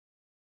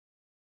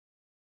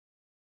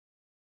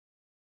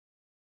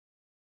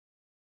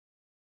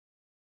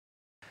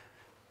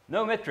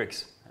No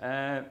metrics.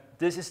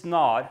 This is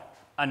not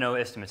a no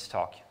estimates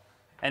talk.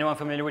 Anyone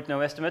familiar with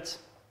no estimates?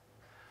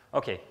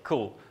 Okay,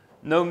 cool.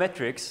 No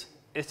metrics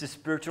is the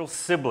spiritual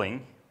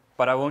sibling,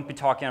 but I won't be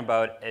talking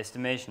about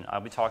estimation.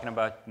 I'll be talking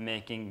about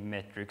making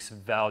metrics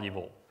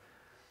valuable.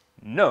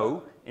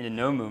 No in the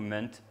no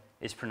movement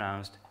is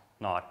pronounced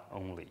not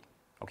only.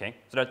 Okay,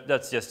 so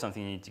that's just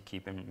something you need to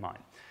keep in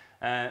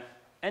mind.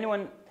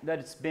 Anyone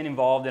that's been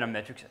involved in a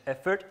metrics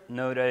effort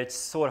know that it's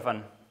sort of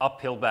an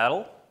uphill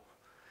battle.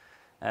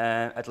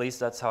 At least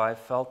that's how I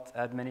felt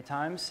at many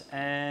times.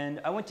 And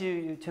I want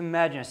you to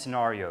imagine a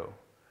scenario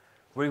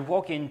where you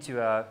walk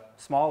into a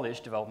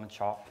smallish development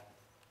shop,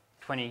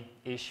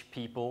 20-ish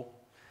people,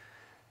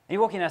 and you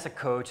walk in as a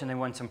coach and they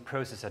want some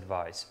process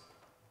advice.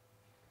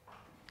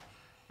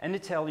 And they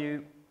tell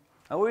you,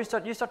 oh, you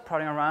start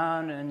prodding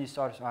around and you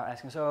start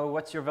asking, so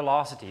what's your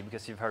velocity?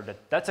 Because you've heard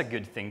that that's a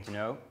good thing to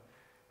know.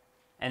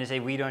 And they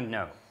say, we don't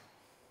know.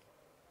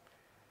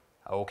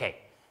 Okay.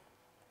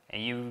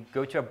 And you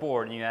go to a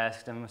board and you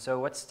ask them, so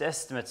what's the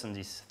estimates on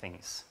these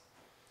things?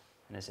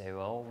 And they say,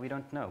 well, we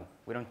don't know.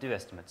 We don't do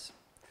estimates.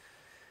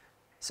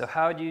 So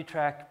how do you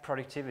track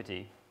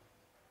productivity?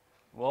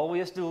 Well, we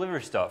just deliver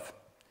stuff.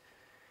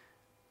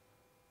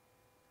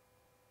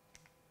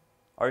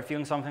 Are you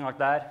feeling something like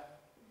that?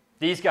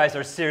 These guys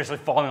are seriously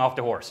falling off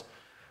the horse.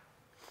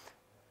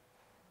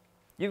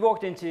 You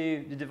walked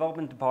into the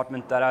development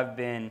department that I've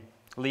been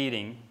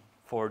leading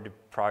for the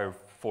prior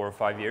 4 or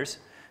 5 years.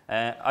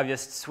 I've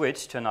just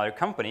switched to another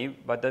company,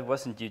 but that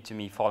wasn't due to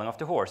me falling off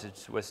the horse.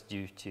 It was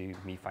due to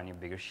me finding a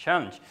bigger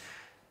challenge.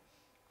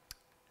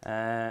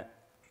 That's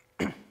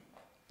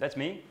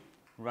me,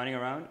 running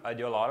around. I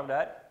do a lot of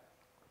that.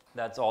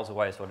 That's also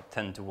why I sort of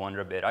tend to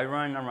wander a bit. I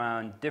run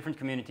around different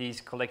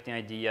communities, collecting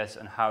ideas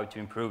on how to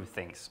improve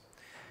things.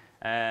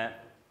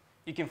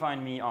 You can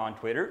find me on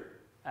Twitter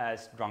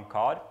as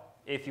drunkcod.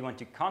 If you want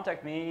to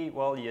contact me,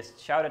 well,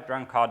 just shout at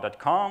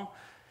drunkcod.com.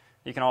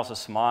 You can also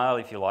smile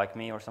if you like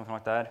me or something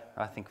like that.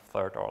 I think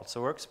flirt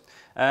also works.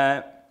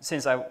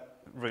 Since I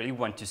really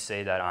want to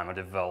say that I'm a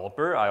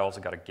developer, I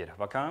also got a GitHub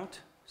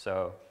account.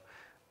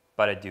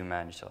 But I do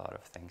manage a lot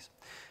of things.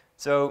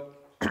 So,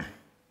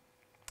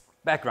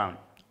 background.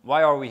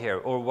 Why are we here?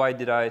 Or why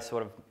did I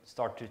sort of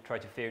start to try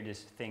to figure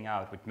this thing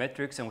out with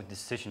metrics and with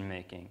decision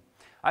making?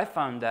 I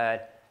found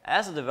that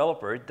as a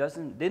developer, it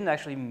didn't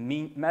actually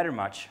matter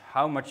much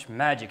how much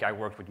magic I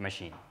worked with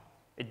machine.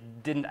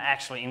 It didn't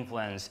actually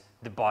influence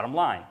the bottom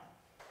line.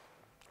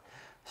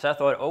 So I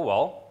thought, oh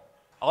well,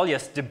 I'll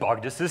just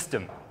debug the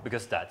system,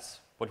 because that's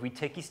what we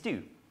techies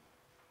do.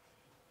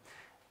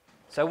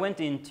 So I went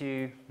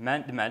into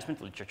the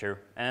management literature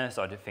and I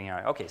started figuring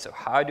out, okay, so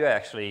how do I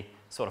actually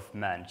sort of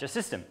manage a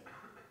system?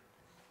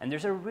 And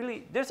there's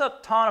a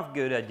ton of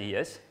good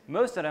ideas.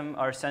 Most of them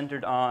are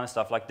centered on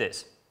stuff like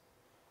this.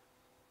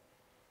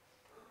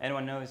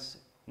 Anyone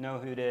know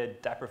who the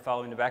dapper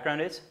fellow in the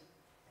background is?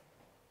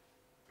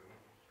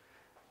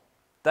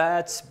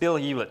 That's Bill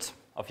Hewlett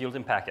of Hewlett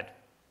and Packard.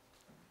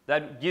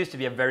 That used to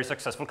be a very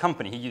successful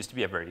company. He's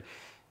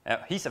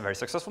a very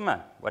successful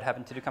man. What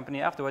happened to the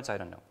company afterwards, I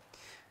don't know.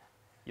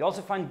 You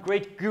also find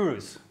great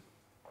gurus,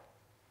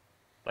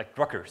 like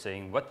Drucker,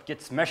 saying what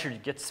gets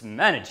measured gets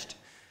managed.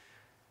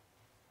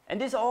 And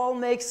this all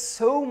makes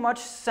so much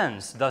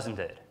sense, doesn't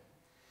it?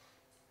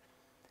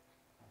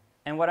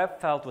 And what I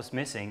felt was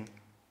missing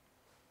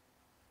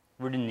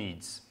were the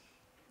needs.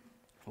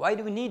 Why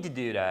do we need to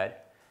do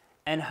that?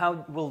 And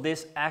how will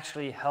this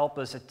actually help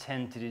us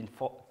attend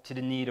to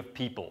the need of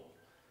people?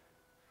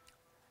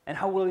 And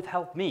how will it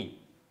help me?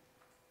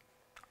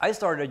 I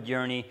started a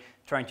journey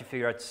trying to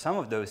figure out some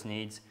of those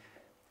needs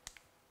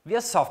via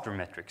software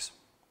metrics.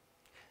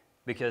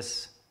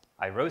 Because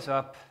I rose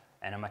up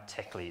and I'm a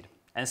tech lead.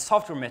 And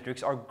software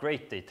metrics are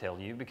great, they tell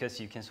you, because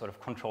you can sort of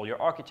control your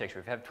architecture.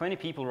 If you have 20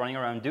 people running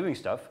around doing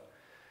stuff,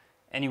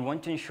 and you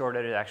want to ensure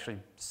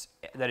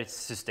that it's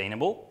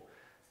sustainable,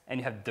 and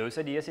you have those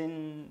ideas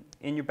in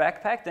your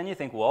backpack, then you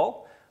think,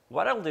 well,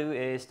 what I'll do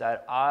is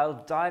that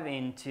I'll dive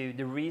into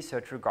the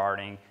research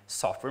regarding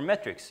software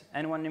metrics.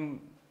 And when you've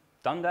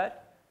done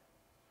that,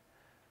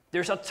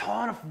 there's a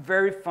ton of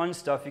very fun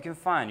stuff you can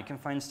find. You can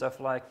find stuff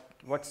like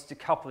what's the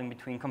coupling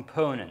between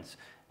components,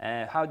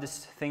 how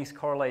these things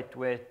correlate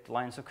with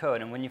lines of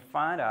code. And when you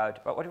find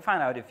out, what you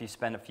find out if you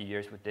spend a few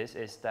years with this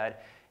is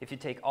that if you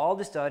take all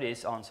the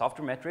studies on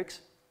software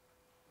metrics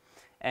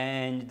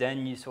and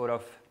then you sort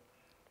of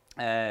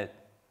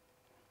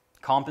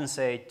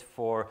compensate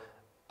for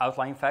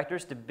outlying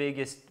factors, the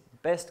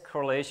best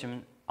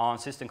correlation on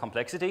system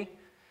complexity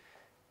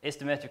is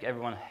the metric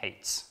everyone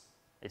hates.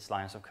 It's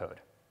lines of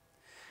code.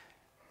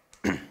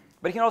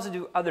 But you can also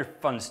do other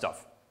fun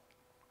stuff.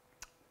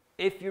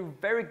 If you're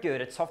very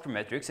good at software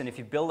metrics, and if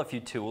you build a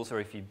few tools, or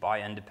if you buy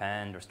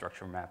Independ or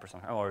Structure Map or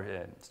something, or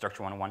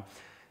Structure 101,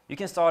 you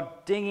can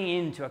start digging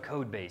into a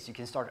code base. You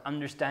can start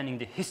understanding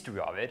the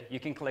history of it. You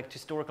can collect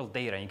historical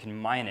data, and you can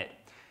mine it.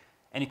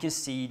 And you can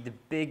see the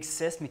big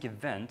seismic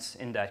events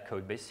in that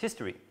code base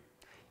history.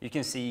 You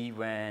can see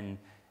when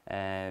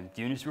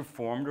units were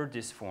formed or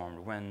disformed,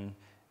 when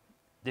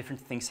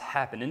different things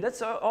happen, and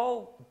that's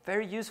all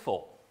very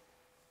useful.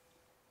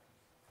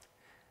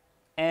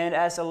 And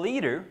as a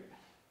leader,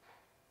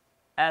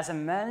 as a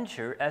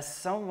manager, as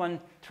someone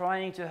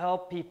trying to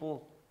help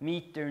people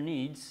meet their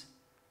needs,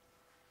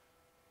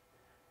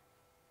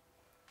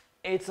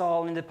 it's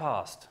all in the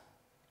past.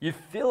 You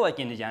feel like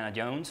Indiana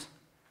Jones.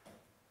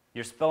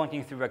 You're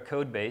spelunking through a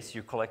code base,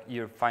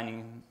 you're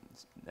finding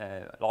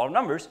a lot of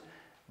numbers,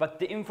 but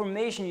the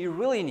information you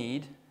really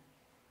need,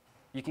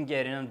 you can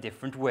get in a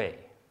different way.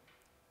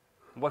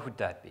 What would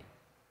that be?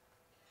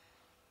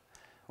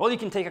 Well, you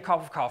can take a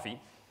cup of coffee,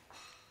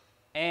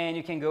 and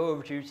you can go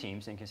over to your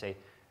teams and you can say,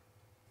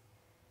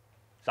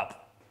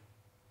 stop,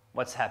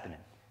 what's happening?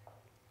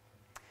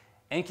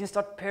 And you can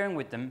start pairing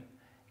with them,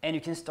 and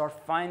you can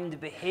start finding the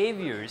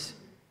behaviors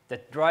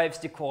that drives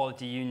the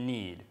quality you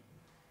need.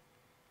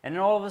 And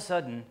then all of a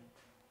sudden,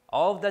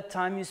 all of that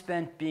time you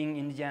spent being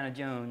Indiana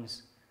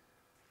Jones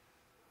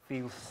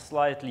feels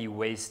slightly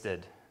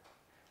wasted.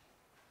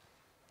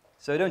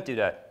 So don't do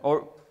that.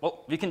 Or,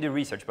 well, you can do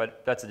research,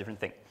 but that's a different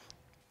thing.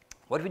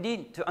 What we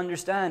need to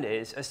understand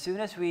is, as soon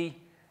as we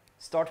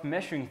start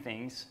measuring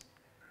things,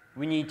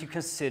 we need to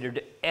consider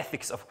the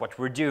ethics of what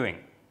we're doing.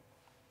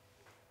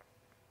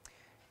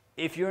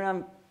 If you're in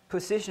a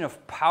position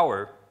of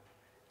power,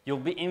 you'll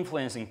be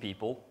influencing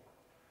people,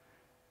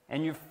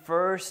 and your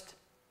first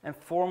and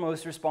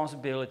foremost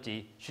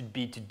responsibility should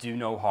be to do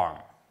no harm.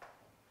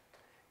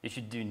 You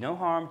should do no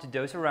harm to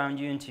those around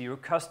you and to your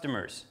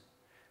customers.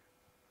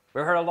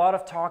 We heard a lot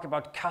of talk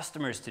about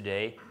customers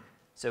today,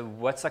 so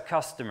what's a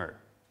customer?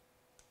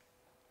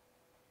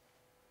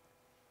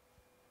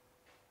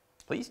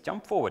 Please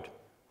jump forward.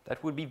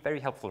 That would be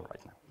very helpful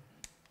right now.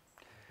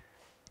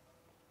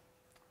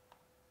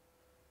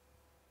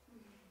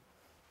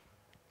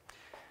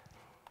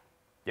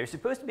 There's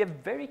supposed to be a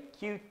very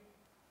cute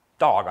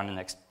dog on the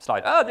next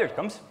slide. Oh, there it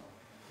comes.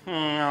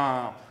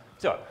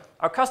 So,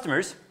 our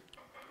customers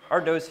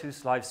are those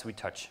whose lives we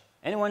touch.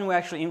 Anyone who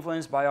actually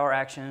influenced by our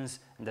actions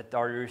and that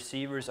are the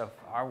receivers of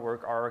our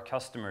work are our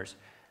customers.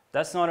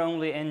 That's not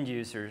only end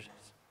users,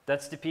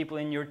 that's the people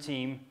in your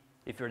team.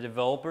 If you're a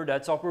developer,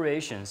 that's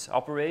operations.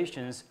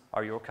 Operations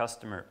are your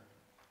customer.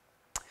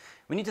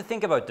 We need to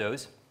think about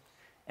those,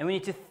 and we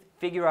need to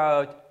figure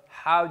out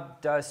how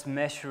does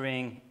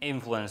measuring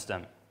influence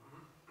them.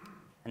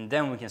 And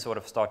then we can sort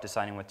of start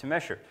deciding what to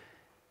measure.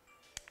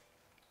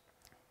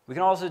 We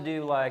can also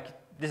do like,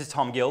 this is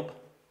Tom Gilb.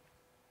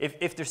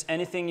 If there's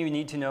anything you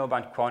need to know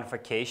about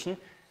quantification,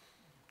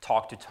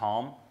 talk to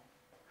Tom.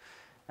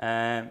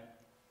 And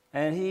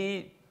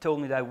he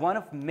told me that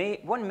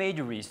one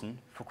major reason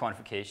for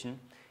quantification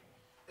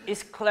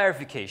is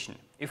clarification.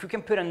 If we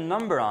can put a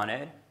number on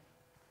it,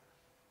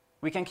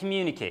 we can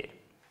communicate.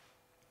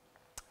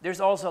 There's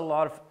also a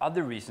lot of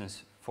other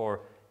reasons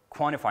for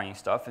quantifying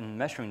stuff and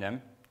measuring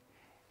them.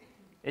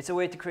 It's a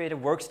way to create a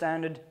work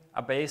standard,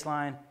 a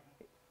baseline.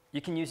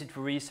 You can use it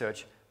for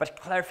research, but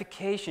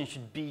clarification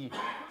should be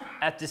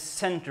at the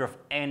center of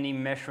any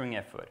measuring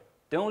effort.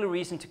 The only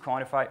reason to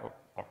quantify,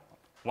 or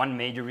one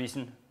major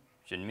reason,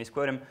 shouldn't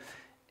misquote him,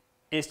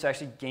 is to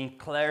actually gain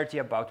clarity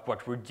about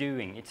what we're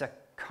doing. It's a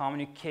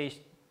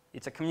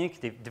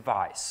communicative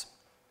device.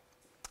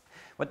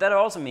 What that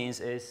also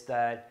means is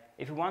that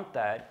if we want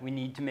that, we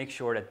need to make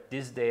sure that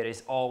this data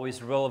is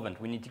always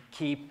relevant. We need to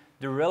keep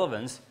the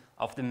relevance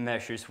of the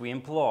measures we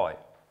employ.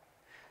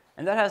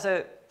 And that has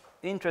an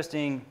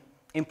interesting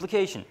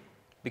implication,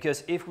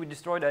 because if we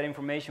destroy that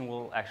information,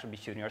 we'll actually be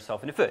shooting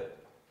ourselves in the foot.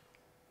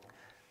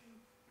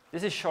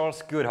 This is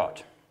Charles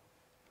Goodhart.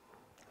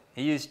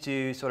 He used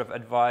to sort of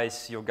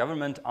advise your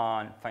government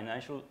on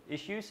financial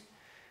issues,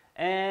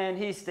 and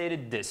he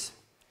stated this: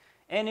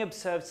 any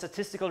observed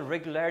statistical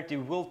regularity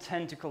will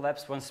tend to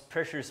collapse once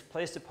pressure is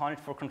placed upon it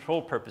for control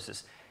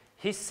purposes.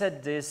 He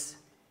said this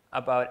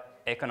about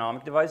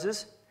economic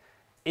devices.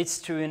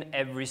 It's true in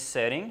every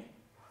setting.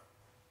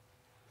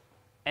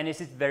 And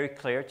is it very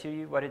clear to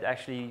you what it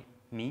actually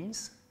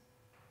means?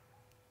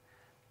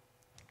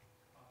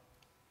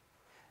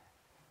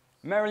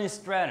 Marilyn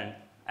Stratton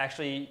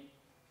actually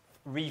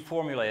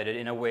reformulated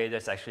in a way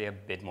that's actually a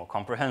bit more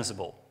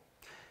comprehensible.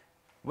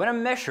 When a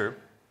measure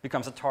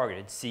becomes a target,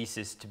 it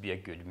ceases to be a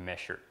good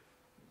measure.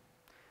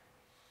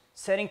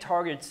 Setting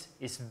targets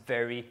is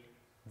very,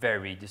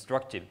 very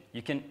destructive.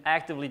 You can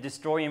actively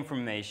destroy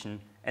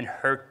information and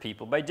hurt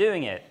people by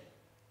doing it.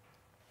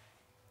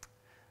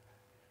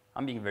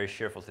 I'm being very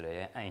cheerful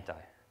today, ain't I?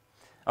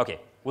 Okay,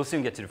 we'll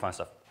soon get to the fun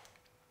stuff.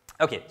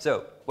 Okay,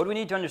 so what we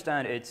need to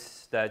understand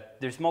is that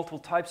there's multiple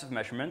types of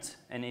measurements,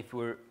 and if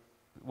we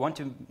want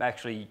to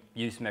actually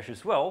use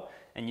measures well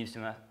and use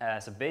them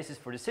as a basis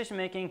for decision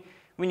making,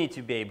 we need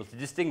to be able to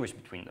distinguish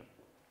between them.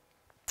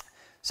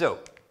 So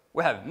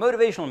we have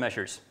motivational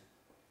measures.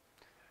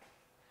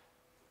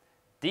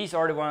 These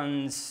are the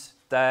ones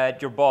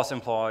that your boss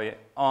employ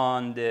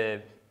on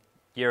the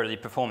yearly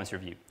performance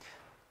review.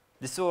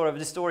 The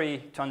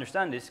story to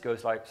understand this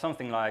goes like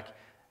something like,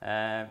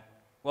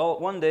 well,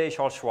 one day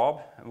Charles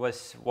Schwab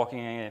was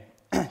walking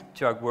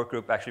to a work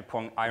group actually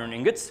pouring iron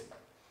ingots,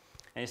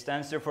 and he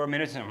stands there for a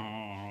minute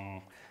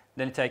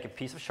Then you take a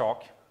piece of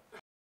chalk,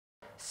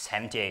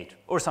 78,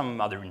 or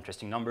some other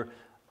interesting number,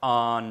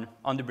 on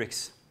the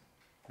bricks.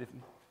 And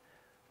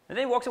then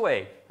he walks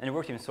away, and the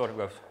work team sort of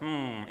goes,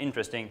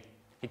 interesting.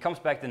 He comes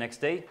back the next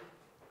day,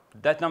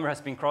 that number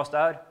has been crossed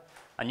out,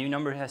 a new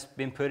number has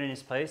been put in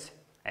its place,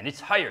 and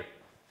it's higher.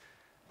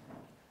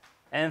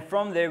 And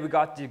from there we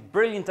got the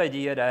brilliant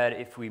idea that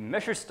if we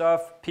measure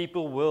stuff,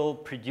 people will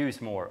produce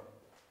more.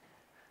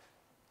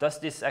 Does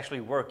this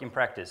actually work in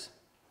practice?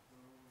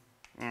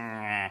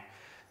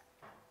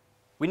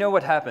 We know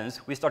what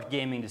happens. We start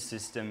gaming the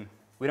system.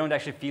 We don't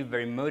actually feel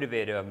very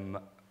motivated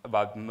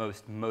about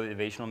most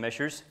motivational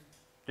measures.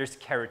 There's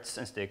carrots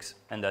and sticks,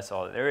 and that's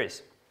all there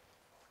is.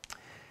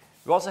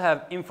 We also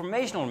have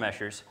informational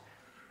measures.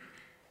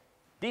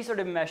 These are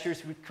the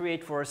measures we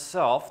create for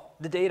ourselves,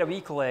 the data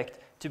we collect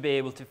to be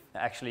able to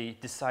actually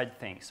decide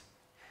things.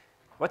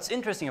 What's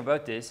interesting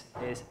about this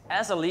is,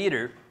 as a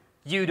leader,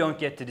 you don't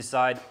get to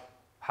decide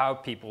how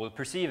people will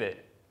perceive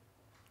it.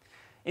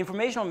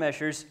 Informational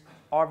measures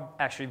are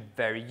actually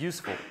very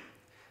useful.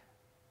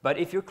 But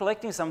if you're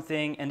collecting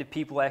something and the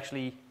people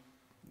actually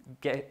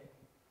get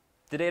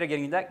the data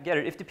getting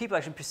gathered, if the people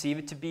actually perceive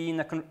it to be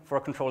for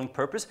a controlling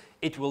purpose,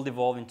 it will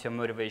devolve into a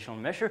motivational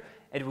measure,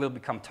 it will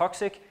become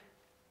toxic,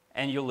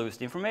 and you'll lose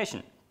the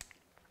information.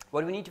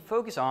 What we need to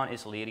focus on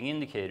is leading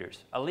indicators.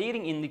 A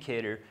leading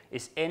indicator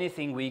is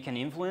anything we can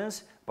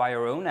influence by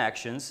our own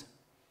actions,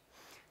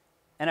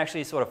 and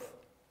actually sort of,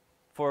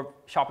 for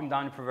chopping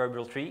down the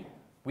proverbial tree,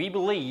 we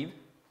believe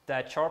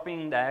that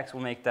sharpening the axe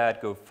will make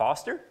that go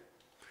faster.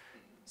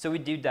 So we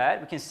do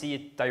that, we can see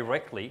it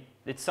directly.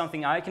 It's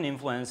something I can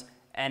influence,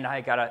 and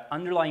I got an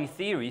underlying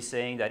theory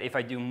saying that if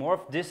I do more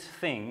of this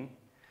thing,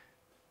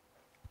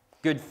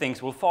 good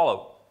things will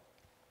follow.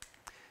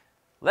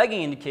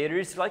 Lagging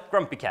indicators like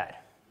Grumpy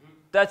Cat.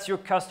 That's your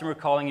customer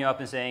calling you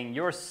up and saying,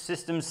 your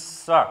system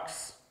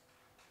sucks.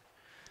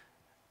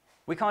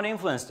 We can't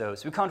influence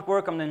those. We can't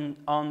work on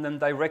them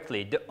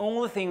directly. The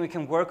only thing we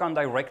can work on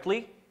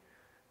directly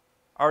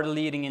are the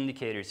leading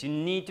indicators. You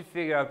need to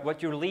figure out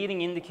what your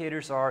leading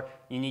indicators are.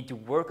 You need to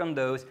work on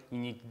those. You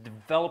need to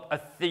develop a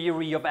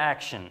theory of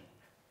action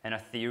and a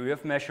theory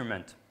of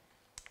measurement.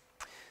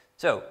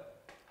 So,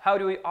 how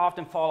do we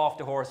often fall off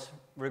the horse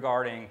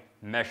regarding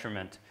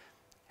measurement?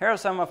 Here are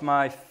some of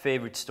my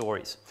favorite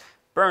stories.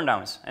 Burn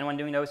downs. Anyone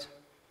doing those?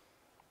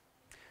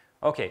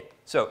 Okay,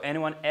 so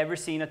anyone ever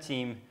seen a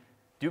team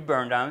do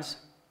burn downs,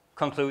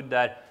 conclude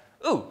that,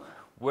 ooh,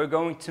 we're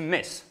going to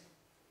miss,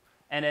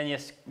 and then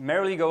just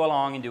merrily go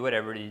along and do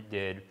whatever they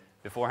did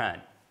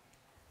beforehand?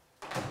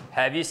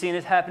 Have you seen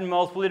it happen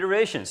multiple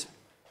iterations?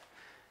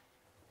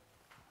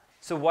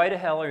 So why the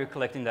hell are you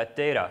collecting that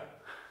data?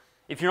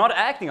 If you're not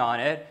acting on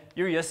it,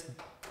 you're just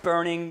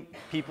burning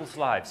people's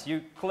lives.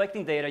 You're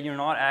collecting data, you're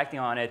not acting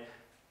on it.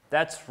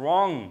 That's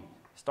wrong.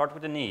 Start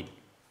with the need.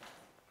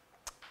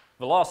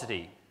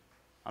 Velocity,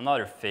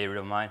 another favorite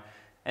of mine.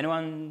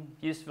 Anyone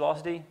use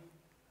velocity?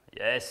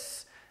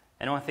 Yes.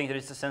 Anyone think that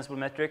it's a sensible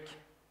metric?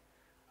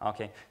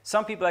 Okay.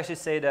 Some people actually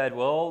say that,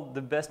 well,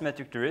 the best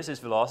metric there is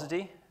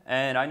velocity,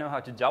 and I know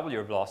how to double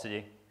your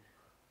velocity.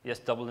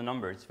 Just double the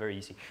number, it's very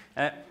easy.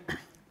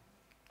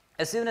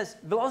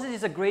 Velocity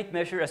is a great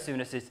measure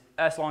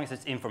as long as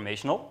it's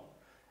informational.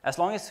 As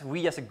long as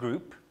we as a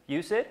group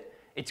use it,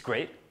 it's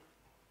great.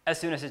 As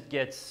soon as it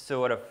gets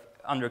sort of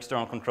under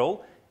external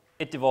control,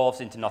 it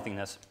devolves into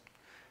nothingness.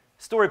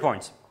 Story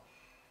points.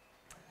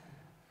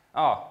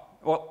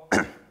 Well,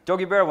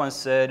 Doggy Bear once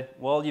said,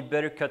 well, you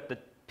better cut the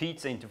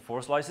pizza into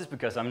 4 slices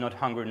because I'm not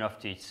hungry enough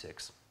to eat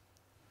 6.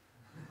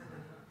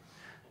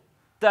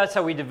 That's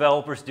how we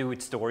developers do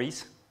with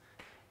stories.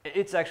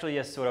 It's actually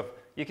a sort of,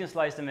 you can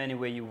slice them any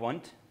way you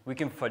want. We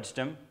can fudge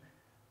them.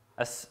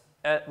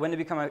 When they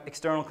become an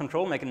external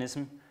control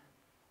mechanism,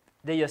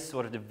 they just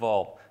sort of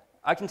devolve.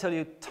 I can tell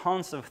you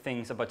tons of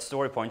things about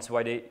story points,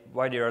 why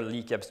they are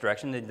leaky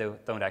abstraction, they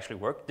don't actually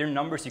work. They're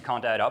numbers you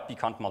can't add up, you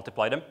can't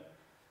multiply them.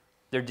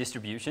 They're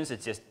distributions,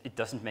 it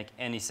doesn't make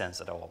any sense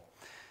at all.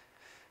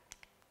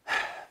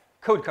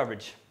 Code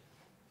coverage.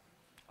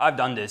 I've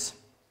done this.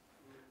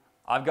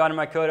 I've gotten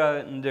my code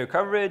under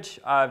coverage,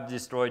 I've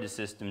destroyed the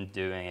system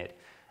doing it.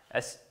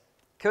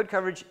 Code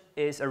coverage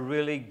is a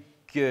really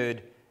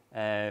good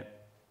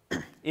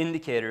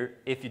indicator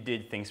if you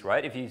did things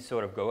right. If you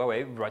sort of go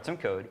away, write some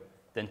code,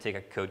 then take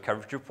a code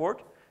coverage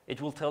report,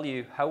 it will tell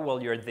you how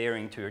well you're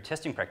adhering to your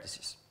testing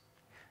practices.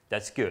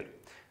 That's good.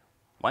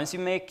 Once you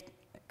make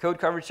code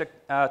coverage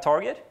a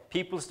target,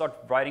 people start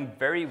writing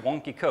very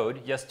wonky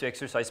code just to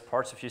exercise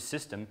parts of your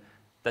system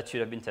that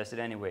should have been tested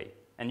anyway.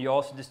 And you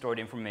also destroy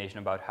the information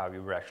about how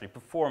you were actually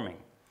performing.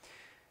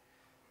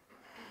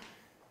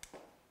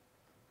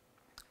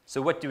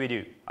 So what do we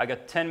do? I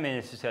got 10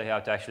 minutes to tell you how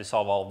to actually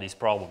solve all of these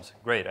problems.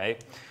 Great, eh?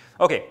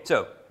 Okay,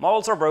 so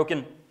models are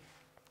broken.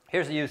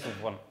 Here's a useful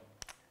one.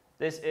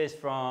 This is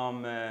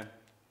from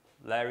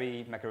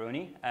Larry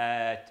Macaroni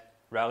at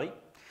Rally.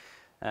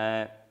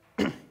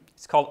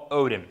 It's called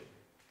ODIM.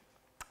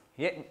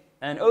 Yeah,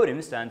 and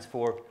ODIM stands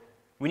for,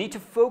 we need to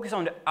focus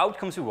on the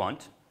outcomes we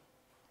want.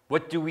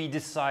 What do we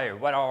desire?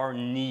 What are our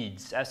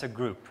needs as a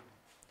group?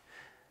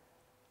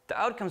 the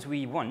outcomes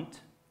we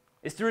want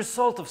is the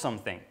result of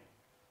something.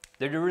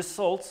 They're the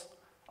results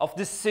of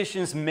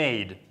decisions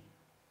made.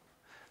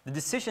 The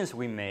decisions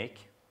we make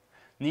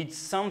need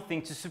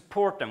something to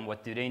support them.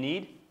 What do they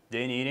need?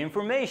 They need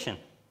information.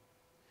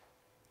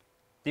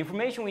 The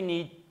information we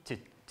need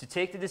to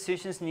take the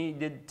decisions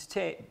needed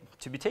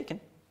to be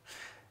taken,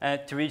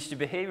 to reach the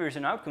behaviors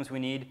and outcomes we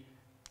need,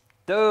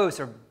 those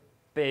are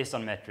based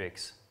on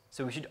metrics.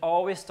 So we should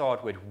always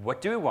start with what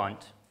do we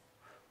want,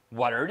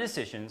 what are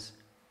decisions,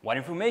 what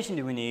information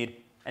do we need,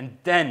 and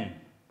then,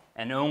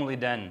 and only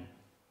then,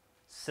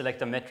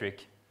 select a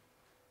metric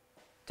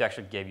to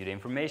actually give you the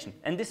information.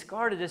 And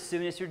discard it as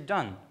soon as you're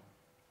done.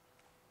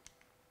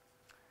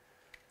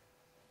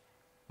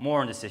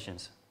 More on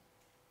decisions.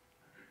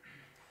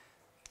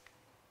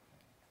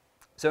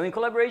 So in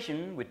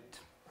collaboration with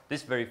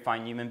this very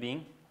fine human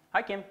being,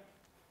 hi Kim,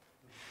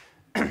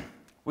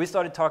 we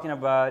started talking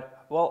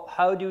about, well,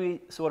 how do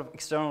we sort of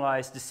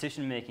externalize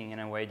decision making in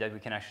a way that we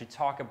can actually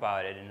talk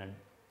about it in a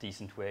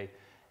decent way?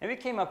 And we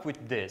came up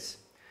with this.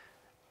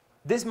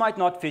 This might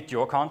not fit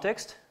your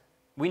context.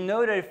 We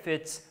know that it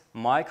fits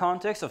my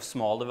context of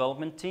small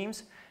development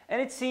teams, and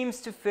it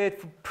seems to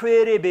fit for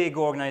pretty big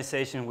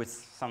organization with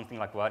something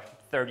like what,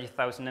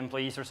 30,000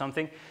 employees or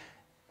something.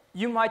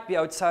 You might be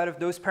outside of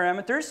those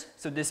parameters,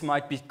 so this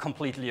might be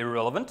completely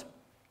irrelevant.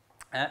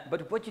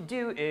 But what you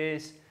do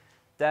is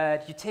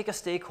that you take a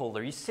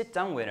stakeholder, you sit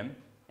down with him,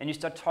 and you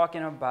start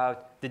talking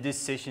about the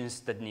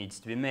decisions that needs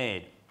to be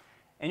made.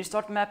 And you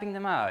start mapping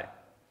them out.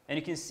 And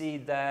you can see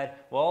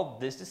that, well,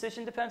 this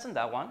decision depends on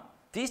that one.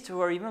 These two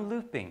are even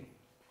looping.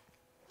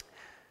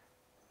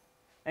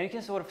 And you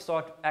can sort of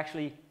start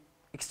actually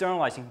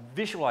externalizing,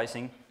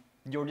 visualizing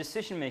your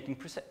decision-making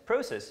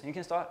process. And you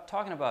can start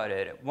talking about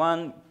it.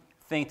 One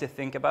thing to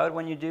think about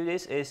when you do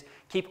this is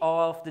keep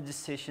all of the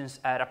decisions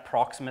at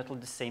approximately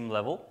the same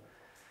level.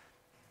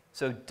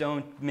 So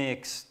don't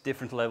mix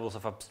different levels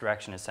of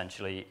abstraction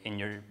essentially in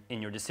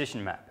your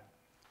decision map.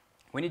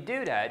 When you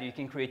do that, you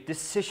can create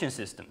decision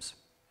systems.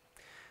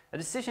 A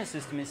decision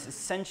system is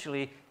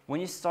essentially when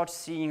you start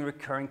seeing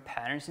recurring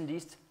patterns in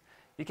these,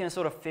 you can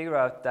sort of figure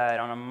out that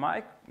on a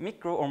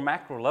micro or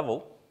macro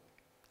level,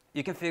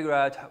 you can figure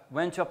out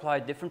when to apply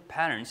different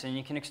patterns and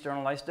you can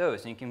externalize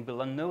those and you can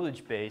build a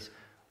knowledge base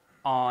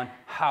on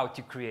how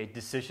to create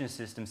decision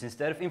systems.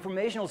 Instead of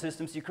informational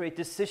systems, you create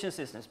decision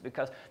systems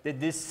because the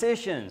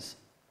decisions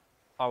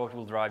are what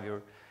will drive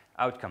your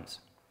outcomes.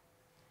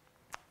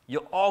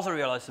 You'll also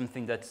realize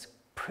something that's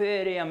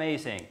pretty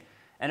amazing,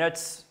 and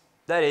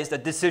that is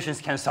that decisions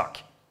can suck.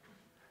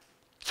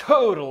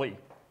 Totally.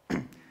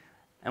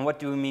 And what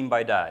do we mean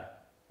by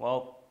that?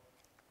 Well,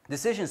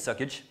 decision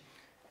suckage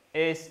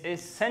is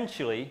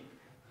essentially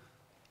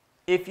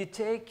if you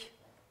take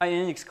an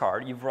index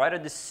card, you write a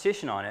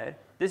decision on it,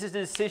 this is the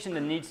decision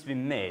that needs to be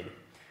made,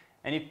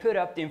 and you put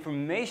up the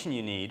information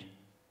you need,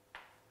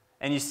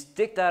 and you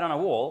stick that on a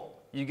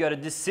wall, you got a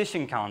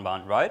decision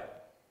Kanban, right?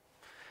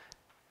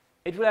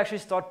 It will actually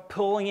start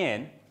pulling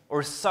in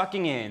or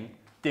sucking in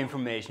the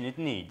information it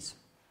needs.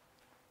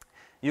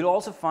 You'll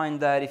also find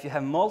that if you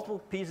have multiple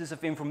pieces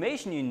of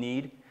information you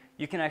need,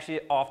 you can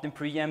actually often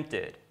preempt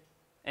it.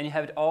 And you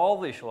have it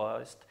all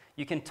visualized,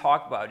 you can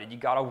talk about it, you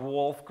got a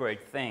wall of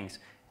great things,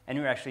 and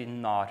you're actually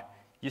not.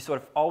 You're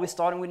sort of always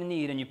starting with a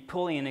need and you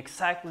pull in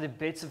exactly the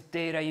bits of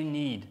data you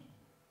need.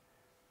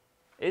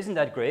 Isn't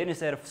that great?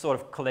 Instead of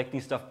sort of collecting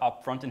stuff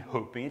up front and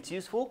hoping it's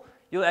useful,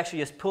 you're actually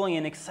just pulling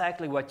in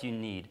exactly what you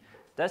need.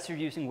 That's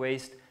reducing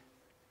waste,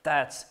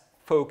 that's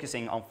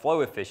focusing on flow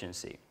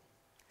efficiency.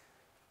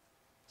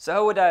 So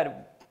how would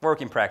that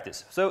work in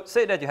practice? So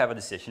say that you have a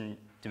decision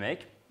to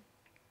make.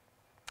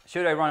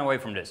 Should I run away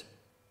from this?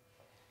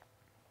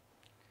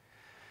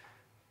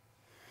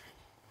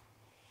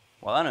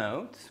 Well, I don't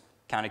know, it's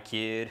kind of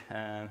cute,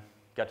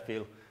 gut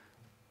feel.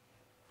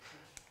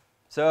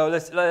 So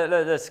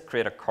let's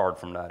create a card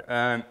from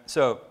that.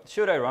 So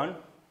should I run?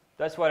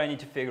 That's what I need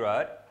to figure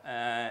out.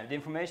 The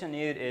information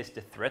needed is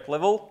the threat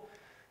level.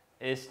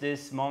 Is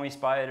this mommy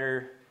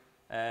spider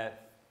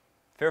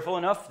fearful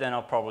enough? Then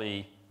I'll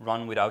probably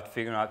run without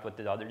figuring out what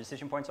the other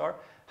decision points are.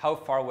 How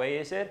far away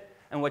is it?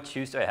 And what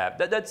shoes do I have?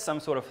 That's some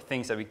sort of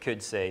things that we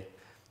could say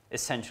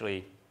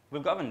essentially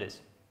will govern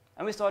this.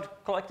 And we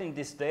start collecting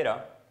this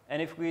data.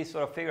 And if we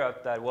sort of figure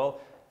out that,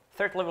 well,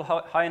 threat level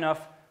high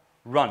enough,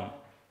 run.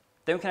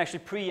 Then we can actually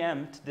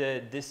preempt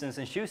the distance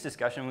and shoes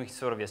discussion. We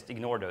sort of just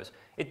ignore those.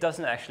 It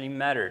doesn't actually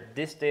matter.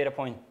 This data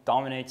point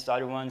dominates the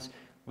other ones.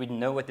 We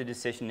know what the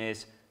decision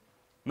is.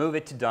 Move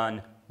it to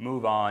done,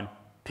 move on,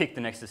 pick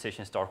the next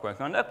decision, start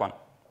working on that one.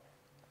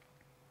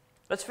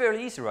 That's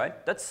fairly easy,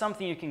 right? That's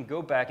something you can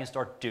go back and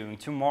start doing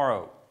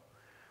tomorrow.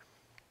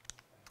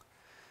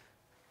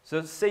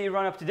 So say you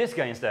run up to this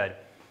guy instead.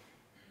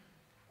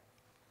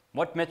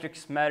 What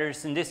metrics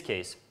matters in this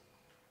case?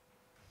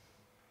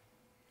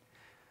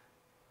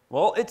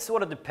 Well, it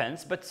sort of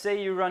depends, but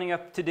say you're running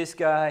up to this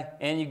guy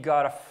and you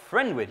got a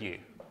friend with you.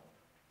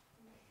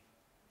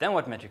 Then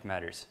what metric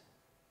matters?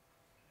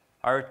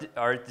 Are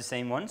it the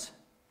same ones?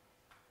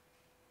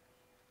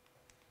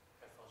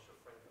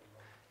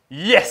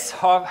 Yes,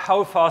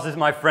 how fast is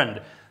my friend?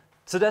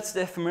 So that's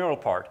the ephemeral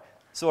part.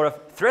 Sort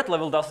of threat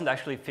level doesn't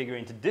actually figure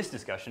into this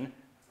discussion,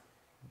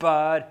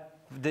 but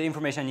the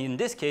information I need in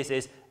this case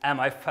is, am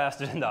I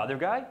faster than the other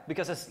guy?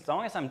 Because as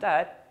long as I'm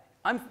that,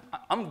 I'm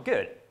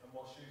good. And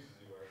what shoes is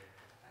he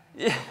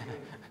wearing? Yeah.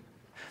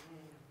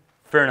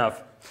 Fair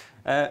enough.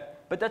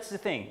 But that's the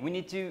thing. We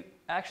need to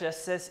actually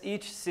assess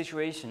each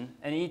situation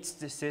and each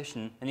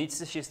decision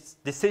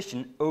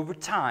over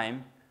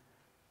time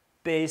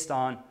based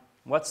on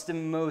what's the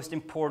most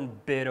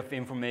important bit of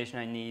information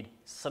I need,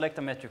 select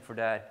a metric for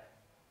that,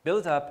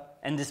 build it up,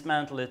 and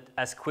dismantle it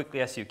as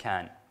quickly as you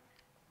can.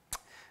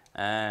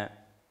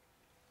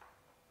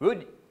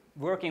 Would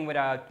working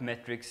without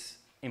metrics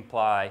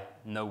imply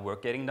no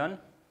work getting done?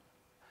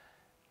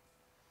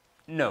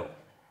 No.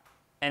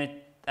 And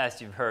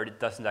as you've heard,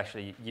 it doesn't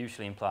actually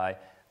usually imply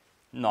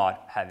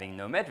not having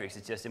no metrics.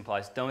 It just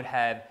implies don't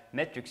have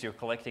metrics you're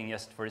collecting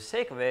just for the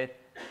sake of it.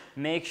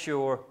 Make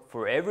sure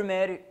for every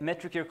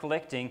metric you're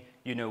collecting,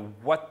 you know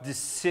what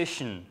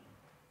decision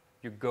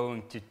you're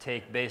going to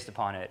take based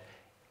upon it.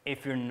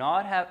 If you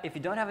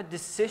don't have a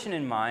decision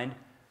in mind,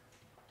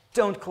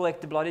 don't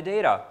collect the bloody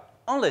data,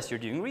 unless you're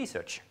doing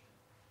research.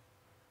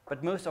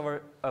 But most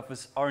of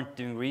us aren't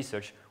doing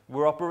research,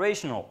 we're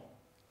operational.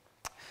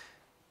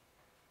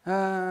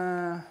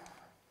 That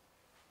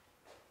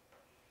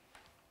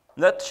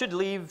should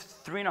leave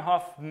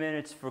 3.5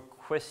 minutes for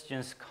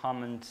questions,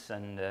 comments,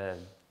 and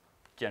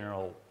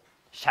general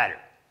chatter.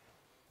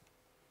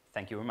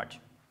 Thank you very much.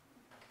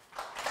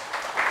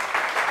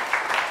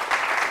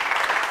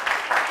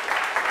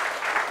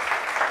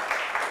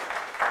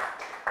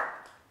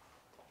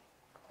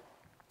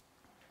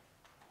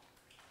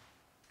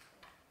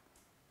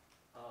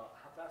 How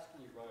fast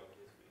can you run in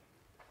case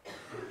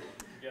we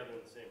together in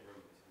the same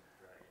room?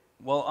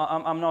 Well,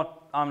 I'm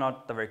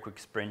not a very quick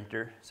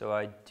sprinter, so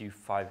I do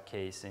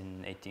 5Ks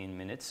in 18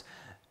 minutes.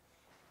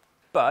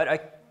 But I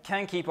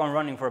can keep on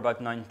running for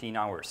about 19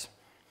 hours.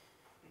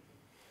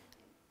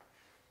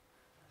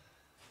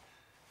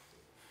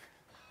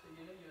 So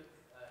you know your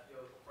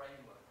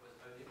framework was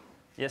ODIM?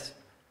 Yes?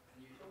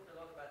 And you talked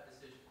a lot about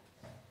decisions,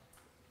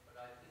 but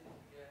I didn't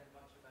hear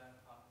much about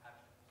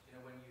actions. You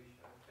know, when you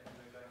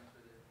were going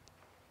through the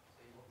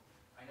table,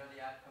 I know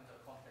the outcomes are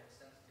context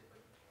sensitive,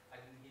 but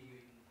I didn't hear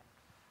you even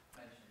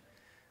mention them.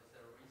 Was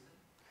there a reason?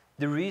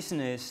 The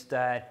reason is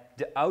that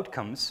the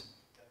outcomes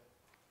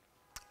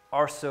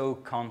are so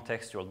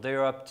contextual.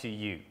 They're up to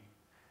you.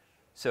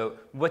 So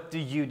what do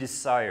you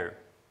desire?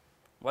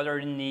 What are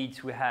the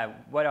needs we have?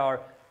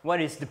 What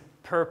is the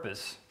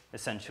purpose,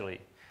 essentially?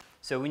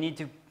 So we need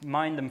to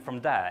mind them from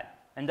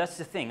that. And that's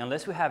the thing.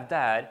 Unless we have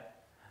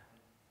that,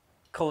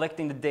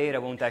 collecting the data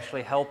won't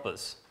actually help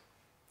us.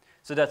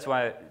 So that's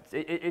why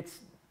it's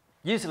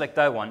you select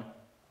that one.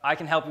 I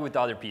can help you with the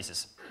other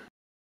pieces.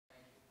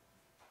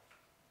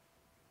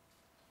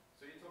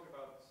 So you talk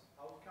about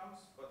outcomes,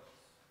 but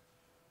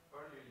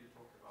earlier you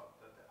talked about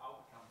that the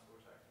outcomes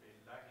was actually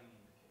lagging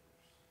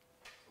indicators.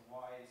 So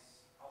why is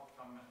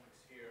outcome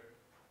metrics here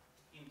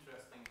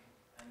interesting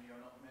and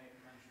you're not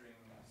measuring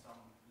some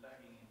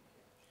lagging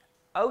indicators?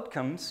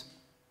 Outcomes,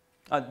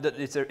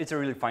 it's a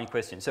really fine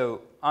question.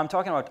 So I'm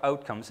talking about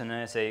outcomes, and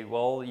then I say,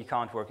 well, you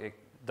can't work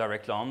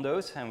directly on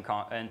those,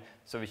 and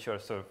so we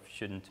sort of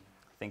shouldn't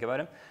think about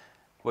them.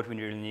 What we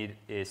really need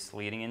is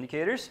leading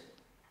indicators.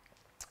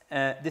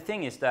 The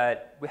thing is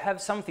that we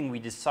have something we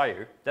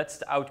desire. That's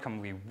the outcome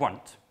we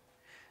want.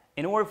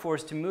 In order for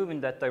us to move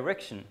in that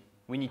direction,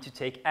 we need to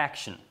take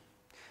action.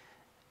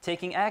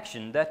 Taking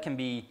action, that can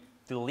be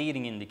the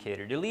leading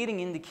indicator. The leading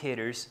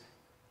indicators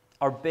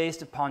are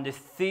based upon the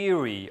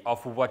theory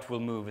of what will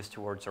move us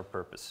towards our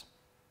purpose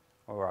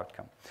or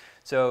outcome.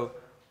 So,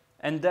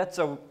 and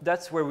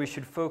that's where we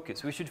should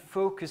focus. We should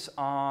focus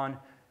on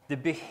the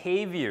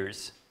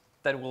behaviors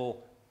that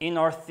will, in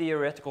our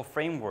theoretical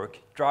framework,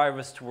 drive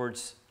us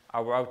towards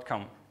our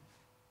outcome,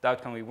 the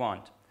outcome we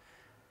want.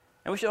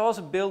 And we should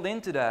also build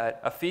into that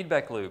a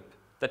feedback loop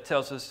that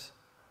tells us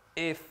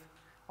if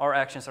our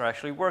actions are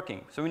actually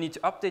working. So we need to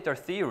update our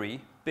theory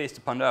based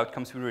upon the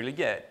outcomes we really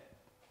get.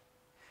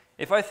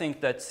 If I think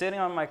that sitting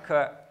on my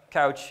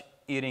couch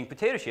eating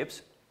potato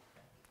chips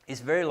is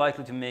very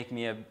likely to make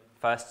me a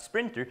fast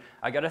sprinter,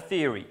 I got a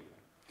theory.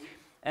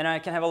 And I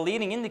can have a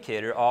leading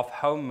indicator of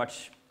how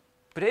much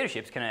potato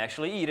chips can I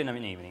actually eat in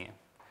an evening.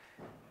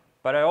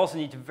 But I also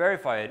need to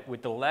verify it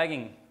with the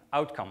lagging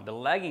outcome, the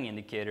lagging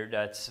indicator,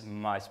 that's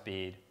my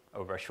speed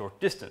over a short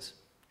distance.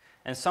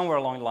 And somewhere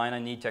along the line I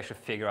need to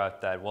actually figure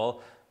out that,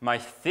 well, my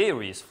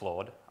theory is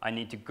flawed. I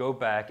need to go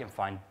back and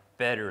find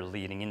better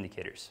leading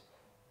indicators.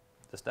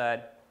 Does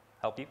that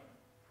help you?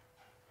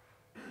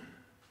 Can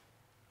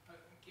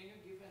you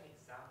give an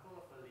example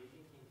of a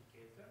leading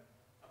indicator,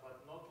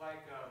 but not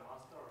like a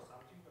master or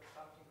something, but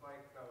something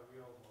like a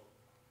real world?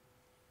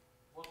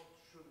 What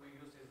should we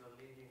use as a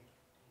leading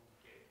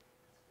indicator,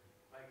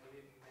 like a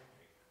leading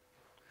metric?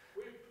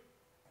 WIP.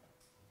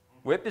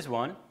 WIP is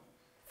one.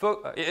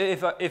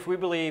 If we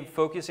believe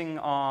focusing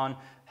on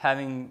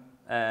having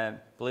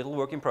little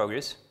work in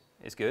progress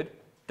is good,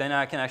 then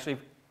I can actually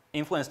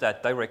influence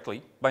that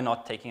directly by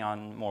not taking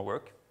on more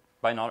work,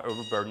 by not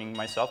overburdening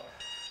myself.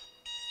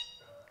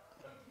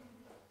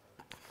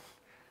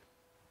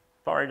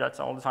 Sorry, that's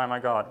all the time I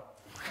got.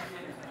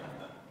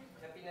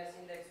 Happiness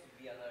index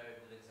would be another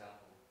good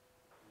example.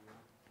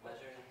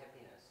 Measuring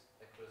happiness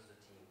across the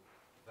team.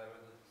 Very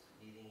good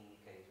leading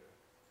indicator.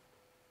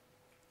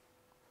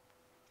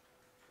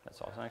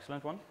 That's also an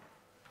excellent one.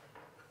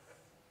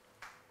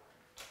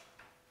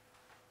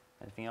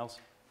 Anything else?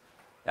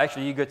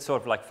 Actually, you get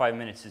sort of like 5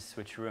 minutes to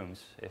switch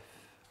rooms, if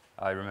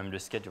I remember the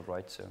schedule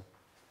right, so.